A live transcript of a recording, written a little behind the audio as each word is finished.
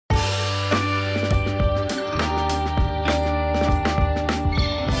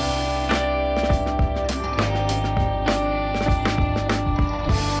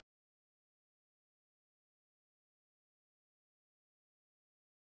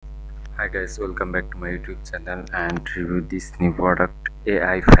Hi guys, welcome back to my YouTube channel and review this new product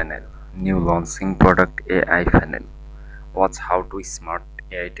AI funnel. New launching product AI funnel. Watch how to smart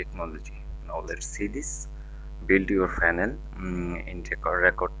AI technology. Now let's see this. Build your funnel in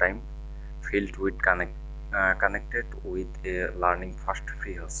record time, filled with connected with a learning fast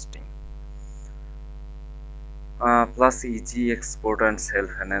free hosting. Plus easy export and sell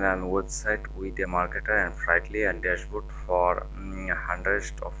funnel and website with a marketer and Frightly and dashboard for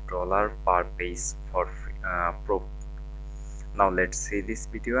hundreds of dollars per page for free, pro. Now let's see this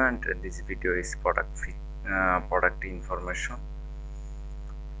video, and this video is product information.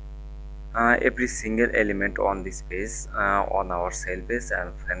 Every single element on this page on our sale page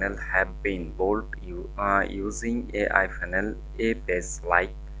and funnel have been bold using AI funnel. A page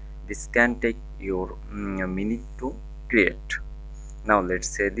like this can take your minute to create. Now let's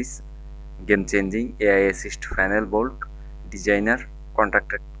say this game changing AI assist funnel bolt designer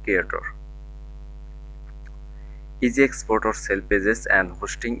contractor creator. Easy export or sell pages and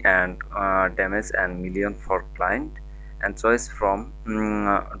hosting and damage and million for client and choice from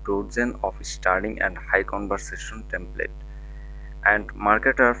dozen of starting and high conversation template and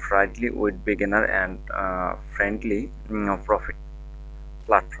marketer friendly with beginner and friendly profit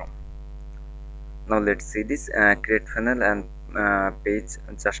platform. Now let's see this create funnel and page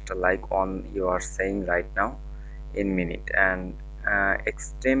just like on you are saying right now in minute and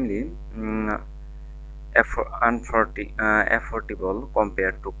extremely affordable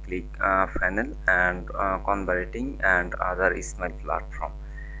compared to Clickfunnels and Convertri and other email platform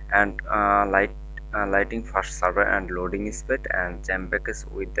and lighting fast server and loading speed and jam package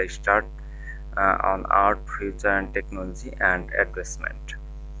with the start on art future and technology and advancement.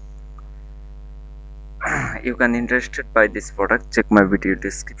 You can interested by this product, check my video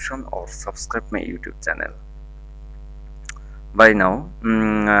description or subscribe my YouTube channel. By now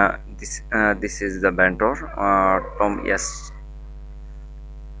this is the vendor Tom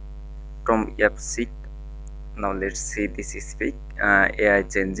Yapsik. Now let's see this speak AI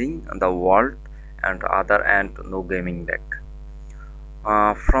changing the world and other and no gaming deck.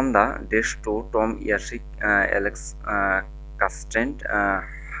 From the desk to Tom Yashik Alex Castent.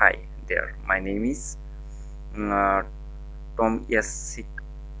 Hi there, my name is Tom Yashik.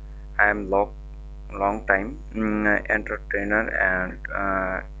 I am long time entertainer and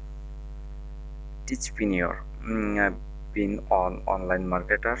teachpreneur. Been on online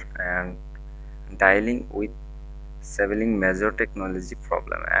marketer and dealing with several major technology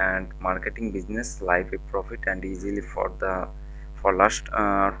problem and marketing business life a profit and easily for last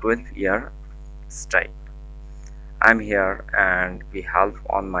 12 year straight. I'm here and we help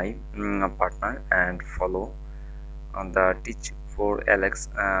on my partner and follow on the teach for Alex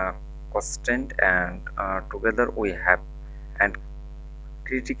constant and together we have and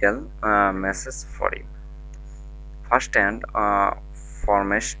critical message for you. First and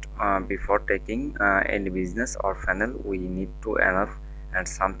foremost, before taking any business or funnel, we need to enough and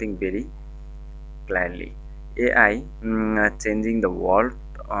something very clearly. AI changing the world.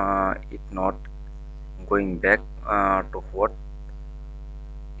 It not going back to what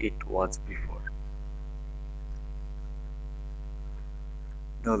it was before.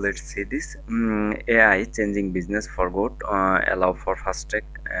 Now let's see this AI changing business for good, allow for fast track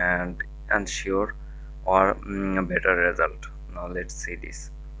and ensure or better result. Now let's see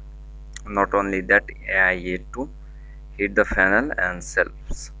this. Not only that, AI yet to hit the funnel and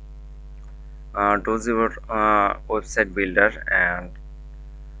sells. Those your website builder and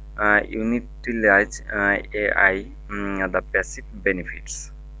utilize AI the passive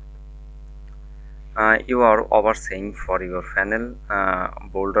benefits. You are overseeing for your funnel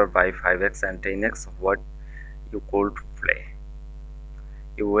bolder by 5x and 10x what you could play.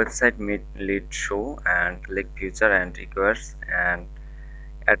 Your website meet lead show and click future and requires and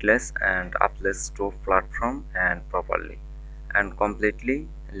atlas and uplist to platform and properly and completely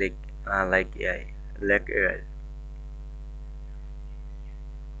like AI.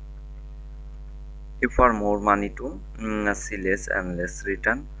 If for more money to see less and less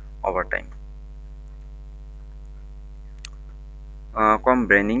return over time.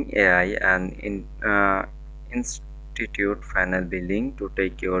 Combining AI and institute funnel building to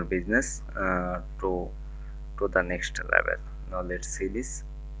take your business to the next level. Now let's see this.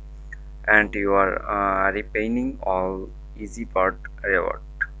 And you are repaying all easy part reward.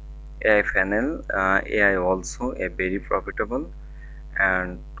 AI funnel, AI also a very profitable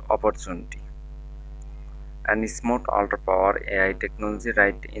and opportunity. And smart ultra power AI technology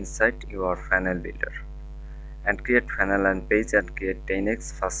right inside your funnel builder. And create funnel and page and create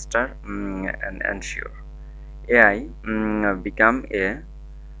 10x faster and ensure AI become a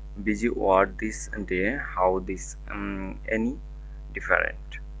busy word this day. How this any different?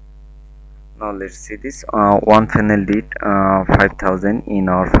 Now let's see this. One funnel did 5,000 in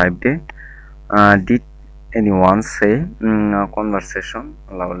our 5 day. Did anyone say conversation?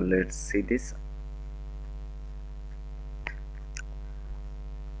 Now let's see this.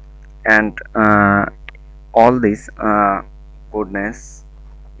 And all this goodness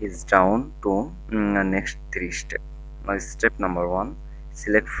is down to next three steps. Now step number one,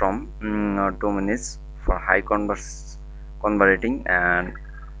 select from 2 minutes for high converting and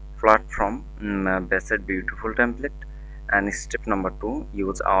flat from basic beautiful template. And step number two,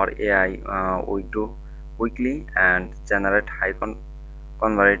 use our AI we do quickly and generate high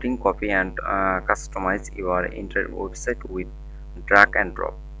converting copy and customize your entire website with drag and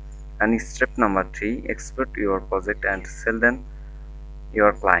drop. And step number three, export your project and sell them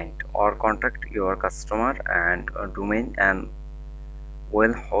your client or contact your customer and domain and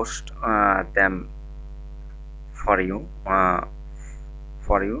will host them for you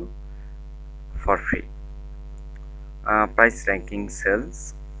for you for free. Price ranking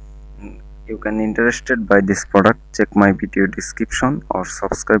sales. You can interested by this product, check my video description or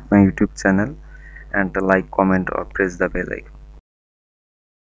subscribe my YouTube channel and like, comment or press the bell icon.